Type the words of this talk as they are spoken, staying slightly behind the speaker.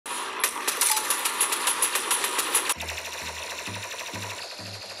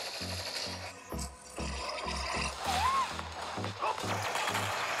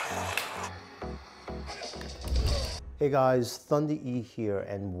Hey guys, Thunder E here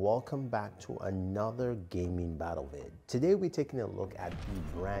and welcome back to another gaming battle vid. Today we're taking a look at the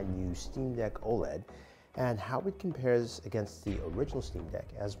brand new Steam Deck OLED and how it compares against the original Steam Deck,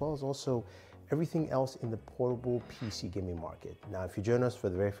 as well as also everything else in the portable PC gaming market. Now if you join us for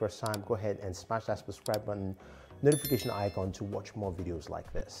the very first time, go ahead and smash that subscribe button, notification icon to watch more videos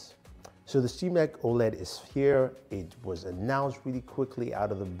like this. So the Steam Deck OLED is here. It was announced really quickly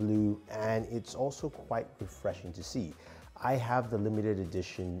out of the blue, and it's also quite refreshing to see. I have the limited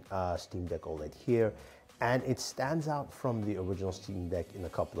edition Steam Deck OLED here, and it stands out from the original Steam Deck in a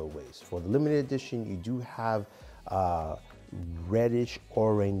couple of ways. For the limited edition, you do have reddish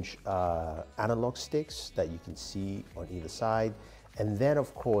orange analog sticks that you can see on either side. And then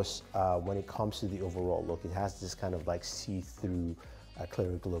of course, when it comes to the overall look, it has this kind of like see-through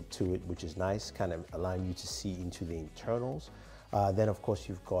clerical look to it, which is nice, kind of allowing you to see into the internals. Then of course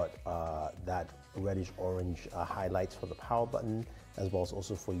you've got that reddish orange highlights for the power button, as well as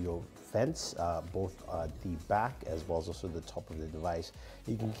also for your vents, both the back as well as also the top of the device.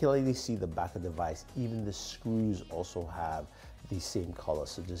 You can clearly see the back of the device. Even the screws also have the same color.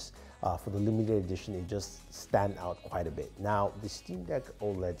 So just for the limited edition, it just stand out quite a bit. Now the Steam Deck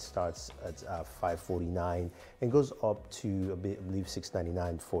OLED starts at $549 and goes up to I believe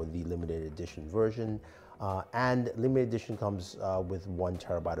 $699 for the limited edition version. And limited edition comes with 1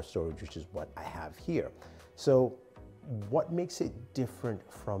 terabyte of storage, which is what I have here. So what makes it different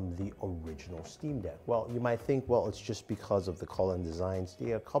from the original Steam Deck? Well, you might think, well, it's just because of the color and designs.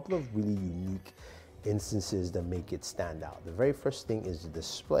 There are a couple of really unique instances that make it stand out. The very first thing is the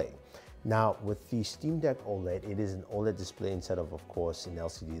display. Now with the Steam Deck OLED, it is an OLED display instead of course an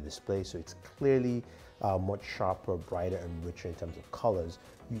LCD display, so it's clearly much sharper, brighter and richer in terms of colors.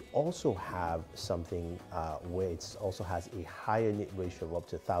 You also have something where it also has a higher nit ratio of up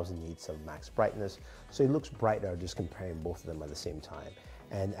to 1000 nits of max brightness, so it looks brighter just comparing both of them at the same time.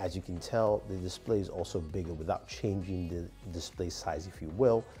 And as you can tell, the display is also bigger without changing the display size, if you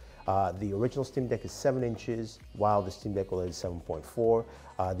will. The original Steam Deck is 7 inches, while the Steam Deck OLED is 7.4.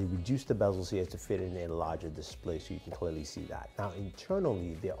 They reduced the bezels here to fit in a larger display, so you can clearly see that. Now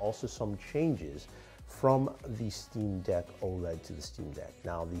internally, there are also some changes from the Steam Deck OLED to the Steam Deck.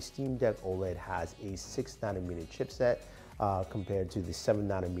 Now the Steam Deck OLED has a 6nm chipset compared to the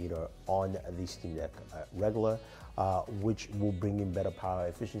 7nm on the Steam Deck regular, which will bring in better power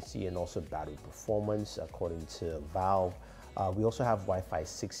efficiency and also battery performance according to Valve. We also have Wi-Fi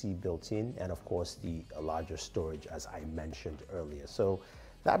 6E built in, and of course the larger storage, as I mentioned earlier. So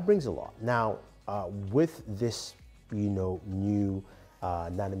that brings a lot. Now with this, new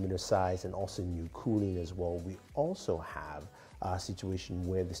nanometer size and also new cooling as well, we also have a situation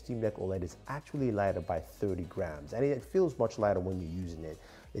where the Steam Deck OLED is actually lighter by 30 grams, and it feels much lighter when you're using it.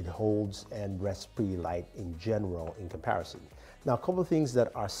 It holds and rests pretty light in general in comparison. Now a couple of things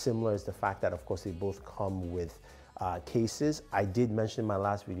that are similar is the fact that of course they both come with cases. I did mention in my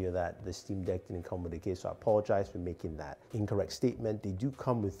last video that the Steam Deck didn't come with a case, so I apologize for making that incorrect statement. They do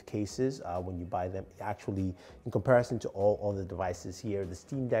come with cases when you buy them. Actually, in comparison to all other devices here, the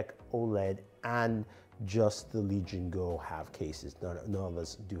Steam Deck OLED and just the Legion Go have cases. None of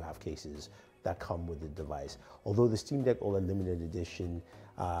us do have cases that come with the device. Although the Steam Deck OLED limited edition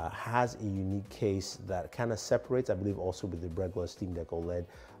has a unique case that kind of separates, I believe also with the regular Steam Deck OLED,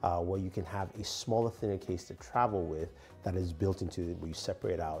 where you can have a smaller, thinner case to travel with that is built into it, where you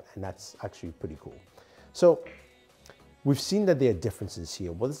separate out, and that's actually pretty cool. So we've seen that there are differences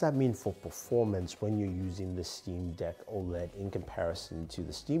here. What does that mean for performance when you're using the Steam Deck OLED in comparison to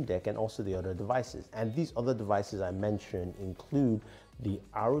the Steam Deck and also the other devices? And these other devices I mentioned include the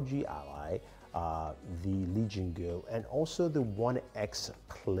ROG Ally, the Legion Go, and also the OneX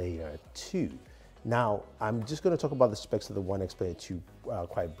Player 2. Now, I'm just going to talk about the specs of the OneX Player 2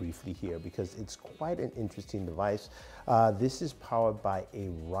 quite briefly here, because it's quite an interesting device. This is powered by a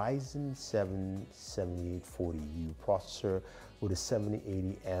Ryzen 7 7840U processor with a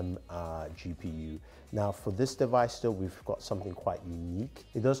 7080M GPU. Now for this device though, we've got something quite unique.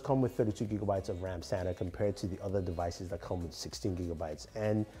 It does come with 32 gigabytes of RAM standard compared to the other devices that come with 16 gigabytes.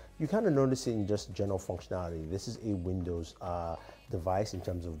 And you kind of notice it in just general functionality. This is a Windows device in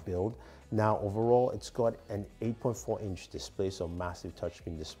terms of build. Now overall, it's got an 8.4-inch display, so massive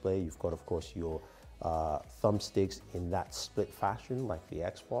touchscreen display. You've got of course your thumbsticks in that split fashion like the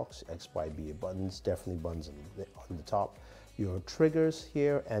Xbox, XYB buttons, definitely buttons on the top. Your triggers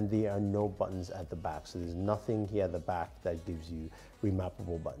here, and there are no buttons at the back. So there's nothing here at the back that gives you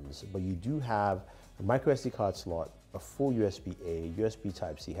remappable buttons. But you do have a micro SD card slot, a full USB-A, USB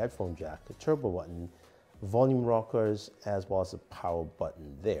Type-C headphone jack, a turbo button, volume rockers, as well as a power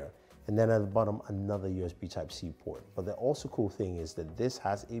button there. and then at the bottom, another USB Type-C port. But the also cool thing is that this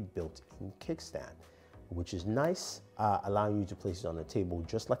has a built-in kickstand, which is nice, allowing you to place it on a table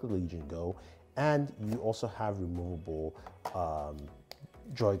just like a Legion Go. And you also have removable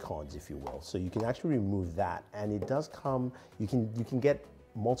Joy-Cons, if you will. So you can actually remove that, and it does come, you can get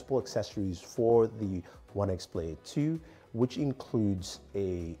multiple accessories for the OneX Player 2, which includes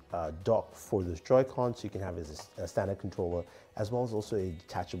a dock for those Joy-Cons, so you can have it as a standard controller, as well as also a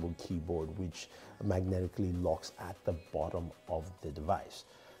detachable keyboard, which magnetically locks at the bottom of the device.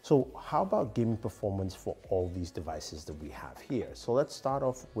 So how about gaming performance for all these devices that we have here? So let's start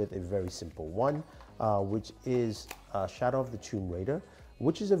off with a very simple one, which is Shadow of the Tomb Raider,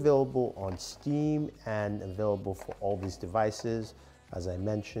 which is available on Steam and available for all these devices. As I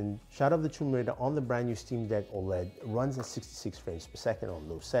mentioned, Shadow of the Tomb Raider on the brand new Steam Deck OLED runs at 66 frames per second on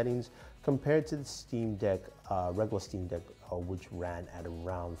low settings, compared to the Steam Deck, regular Steam Deck, which ran at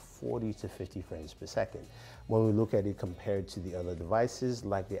around 40 to 50 frames per second. When we look at it compared to the other devices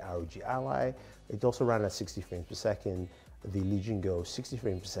like the ROG Ally, it also ran at 60 frames per second, the Legion Go 60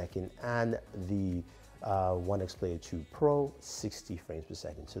 frames per second, and the OneX Player 2 Pro 60 frames per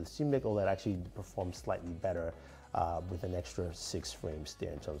second. So the Steam Deck OLED actually performs slightly better with an extra 6 frames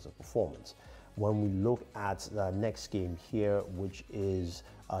there in terms of performance. When we look at the next game here, which is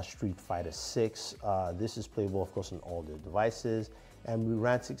Street Fighter 6, this is playable, of course, on all the devices. And we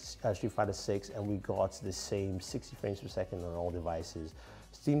ran Street Fighter 6, and we got the same 60 frames per second on all devices.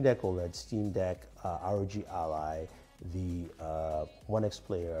 Steam Deck OLED, Steam Deck, ROG Ally, the OneX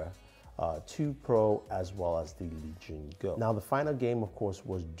Player 2 Pro, as well as the Legion Go. Now, the final game, of course,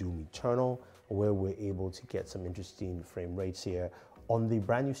 was Doom Eternal, where we're able to get some interesting frame rates here on the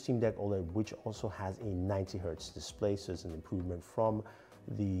brand new Steam Deck OLED, which also has a 90 Hertz display, so it's an improvement from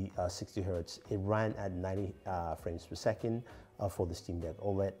the 60 Hertz. It ran at 90 frames per second for the Steam Deck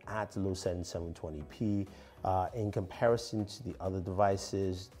OLED at low settings 720p. In comparison to the other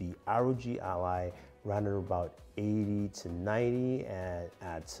devices, the ROG Ally ran at about 80 to 90 and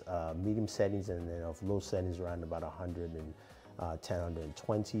at medium settings, and then of low settings ran about 110,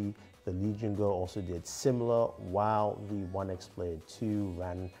 120. The Legion Go also did similar, while the OneX Player 2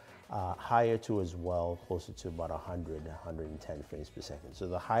 ran higher too as well, closer to about 100, 110 frames per second. So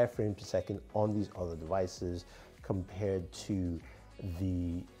the higher frames per second on these other devices compared to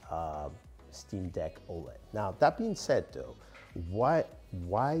the Steam Deck OLED. Now, that being said though,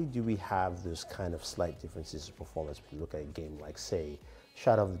 why do we have those kind of slight differences in performance when you look at a game like, say,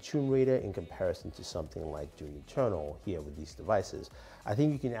 Shadow of the Tomb Raider in comparison to something like Doom Eternal here with these devices? I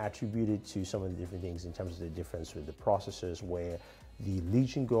think you can attribute it to some of the different things in terms of the difference with the processors, where the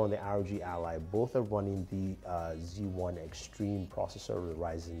Legion Go and the ROG Ally both are running the Z1 Extreme processor, the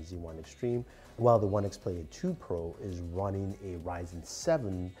Ryzen Z1 Extreme, while the OneX Player 2 Pro is running a Ryzen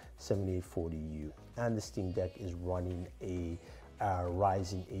 7 7840U, and the Steam Deck is running a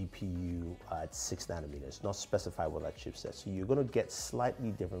Ryzen APU at 6 nanometers, not specified what that chipset. So you're going to get slightly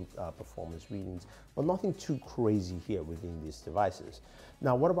different performance readings, but nothing too crazy here within these devices.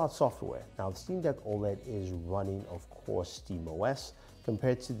 Now, what about software? Now, the Steam Deck OLED is running, of course, SteamOS.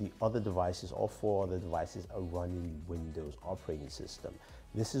 Compared to the other devices, all 4 other devices are running Windows operating system.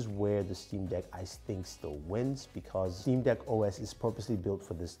 This is where the Steam Deck, I think, still wins, because Steam Deck OS is purposely built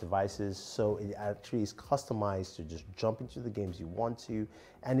for these devices, so it actually is customized to just jump into the games you want to,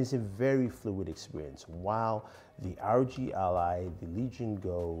 and it's a very fluid experience. While the ROG Ally, the Legion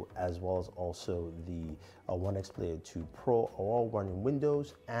Go, as well as also the OneX Player 2 Pro are all running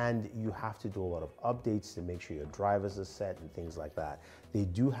Windows, and you have to do a lot of updates to make sure your drivers are set and things like that. They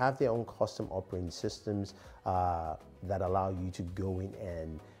do have their own custom operating systems that allow you to go in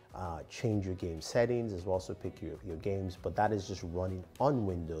and change your game settings, as well as pick your games, but that is just running on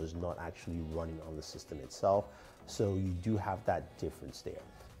Windows, not actually running on the system itself. So you do have that difference there.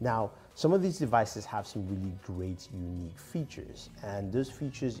 Now, some of these devices have some really great, unique features, and those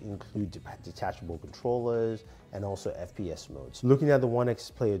features include detachable controllers and also FPS modes. Looking at the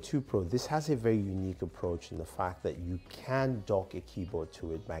OneX Player 2 Pro, this has a very unique approach in the fact that you can dock a keyboard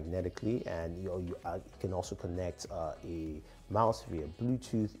to it magnetically, and you can also connect a mouse via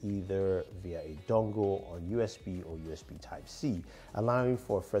Bluetooth, either via a dongle on USB or USB Type-C, allowing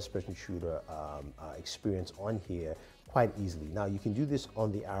for a first-person shooter experience on here quite easily. Now, you can do this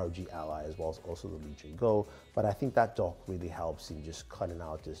on the ROG Ally as well as also the Legion Go, but I think that dock really helps in just cutting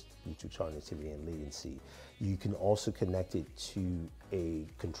out this Bluetooth connectivity and latency. You can also connect it to a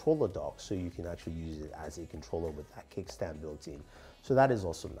controller dock, so you can actually use it as a controller with that kickstand built in. So that is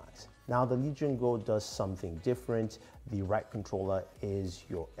also nice. Now, the Legion Go does something different. The right controller is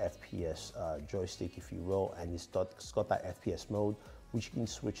your FPS joystick, if you will, and it's got that FPS mode, which you can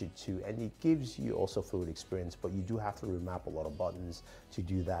switch it to, and it gives you also fluid experience, but you do have to remap a lot of buttons to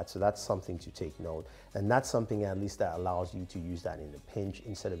do that. So that's something to take note. And that's something at least that allows you to use that in a pinch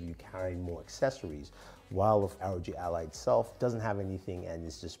instead of you carrying more accessories. While of ROG Ally itself doesn't have anything and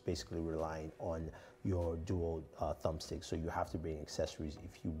is just basically relying on your dual thumbstick, so you have to bring accessories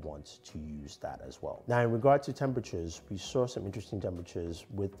if you want to use that as well. Now, in regard to temperatures, we saw some interesting temperatures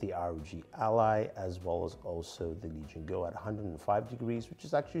with the ROG Ally as well as also the Legion Go at 105 degrees, which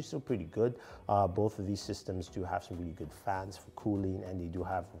is actually still pretty good. Both of these systems do have some really good fans for cooling, and they do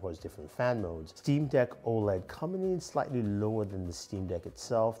have, of course, different fan modes. Steam Deck OLED coming in slightly lower than the Steam Deck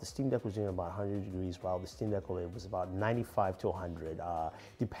itself. The Steam Deck was doing about 100 degrees, while the Steam Deck OLED was about 95 to 100,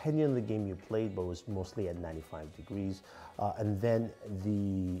 depending on the game you played, but was mostly at 95 degrees. And then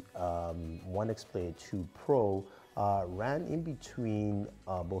the OneX Player 2 Pro ran in between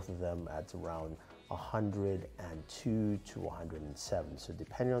both of them at around 102 to 107. So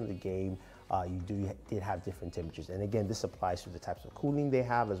depending on the game, you did have different temperatures. And again, this applies to the types of cooling they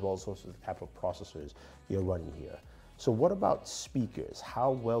have as well as also the type of processors you're running here. So what about speakers?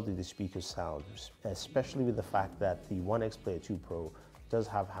 How well do the speakers sound, especially with the fact that the OneX Player 2 Pro does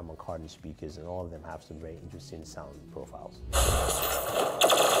have Harman Kardon speakers, and all of them have some very interesting sound profiles.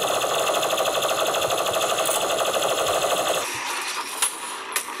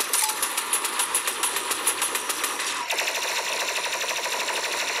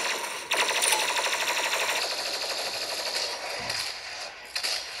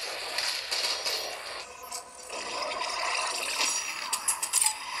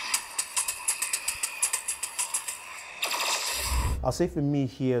 I'll say for me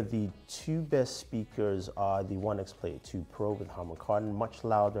here, the two best speakers are the OneX Player 2 Pro with Harman Kardon, much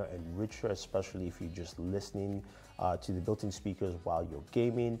louder and richer, especially if you're just listening to the built-in speakers while you're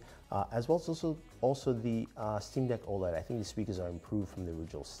gaming, as well as also the Steam Deck OLED. I think the speakers are improved from the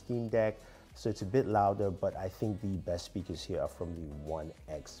original Steam Deck, so it's a bit louder, but I think the best speakers here are from the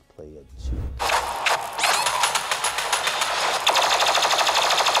OneX Player 2.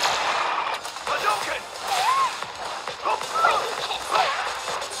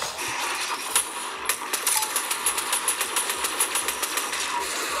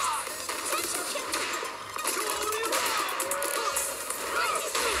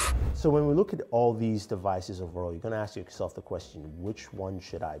 So when we look at all these devices overall, you're going to ask yourself the question, which one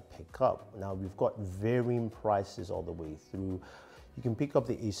should I pick up? Now, we've got varying prices all the way through. You can pick up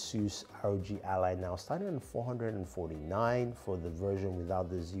the Asus ROG Ally now, starting at $449 for the version without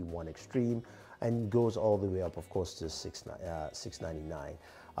the Z1 Extreme, and goes all the way up, of course, to $699.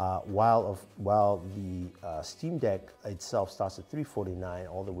 While the Steam Deck itself starts at $349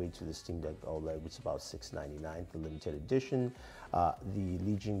 all the way to the Steam Deck OLED, which is about $699, the limited edition. The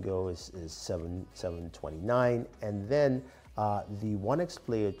Legion Go is $729, and then the OneX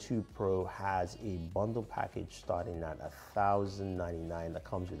Player 2 Pro has a bundle package starting at $1,099 that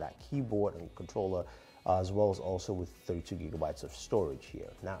comes with that keyboard and controller, as well as also with 32 gigabytes of storage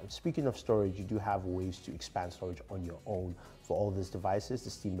here. Now, speaking of storage, you do have ways to expand storage on your own for all these devices. The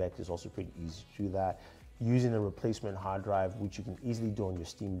Steam Deck is also pretty easy to do that using a replacement hard drive, which you can easily do on your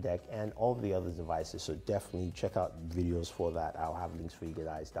Steam Deck and all the other devices. So definitely check out videos for that. I'll have links for you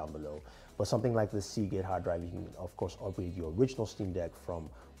guys down below. But something like the Seagate hard drive, you can of course upgrade your original Steam Deck from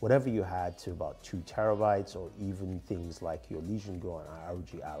whatever you had to about 2 terabytes, or even things like your Legion Go and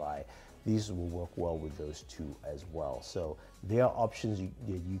ROG Ally. These will work well with those two as well. So there are options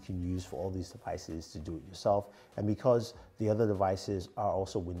that you can use for all these devices to do it yourself. And because the other devices are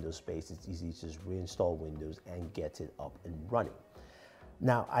also Windows-based, it's easy to just reinstall Windows and get it up and running.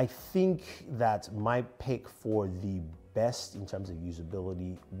 Now, I think that my pick for the best in terms of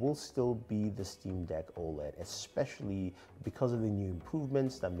usability will still be the Steam Deck OLED, especially because of the new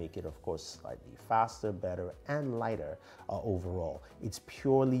improvements that make it, of course, slightly faster, better, and lighter overall. It's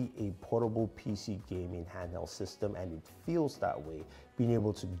purely a portable PC gaming handheld system, and it feels that way, being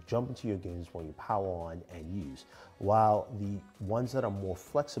able to jump into your games when you power on and use. While the ones that are more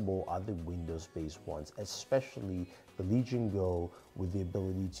flexible are the Windows-based ones, especially the Legion Go with the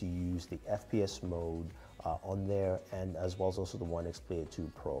ability to use the FPS mode on there, and as well as also the OneX Player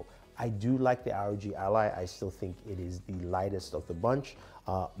 2 Pro. I do like the ROG Ally. I still think it is the lightest of the bunch,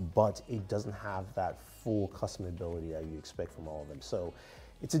 but it doesn't have that full customability that you expect from all of them. So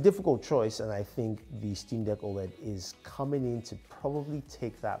it's a difficult choice, and I think the Steam Deck OLED is coming in to probably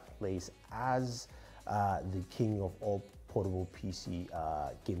take that place as the king of all portable PC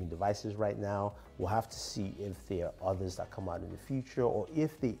gaming devices right now. We'll have to see if there are others that come out in the future, or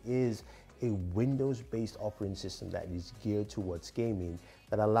if there is a Windows-based operating system that is geared towards gaming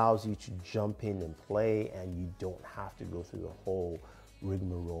that allows you to jump in and play, and you don't have to go through the whole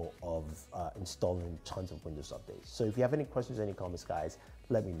rigmarole of installing tons of Windows updates. So if you have any questions, any comments, guys,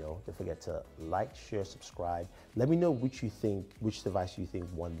 let me know. Don't forget to like, share, subscribe. Let me know which device you think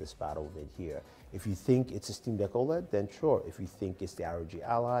won this battle right here. If you think it's a Steam Deck OLED, then sure. If you think it's the ROG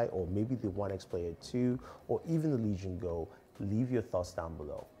Ally, or maybe the OneX Player 2, or even the Legion Go, leave your thoughts down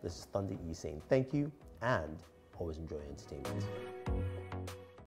below. This is Thunder E saying thank you, and always enjoy entertainment.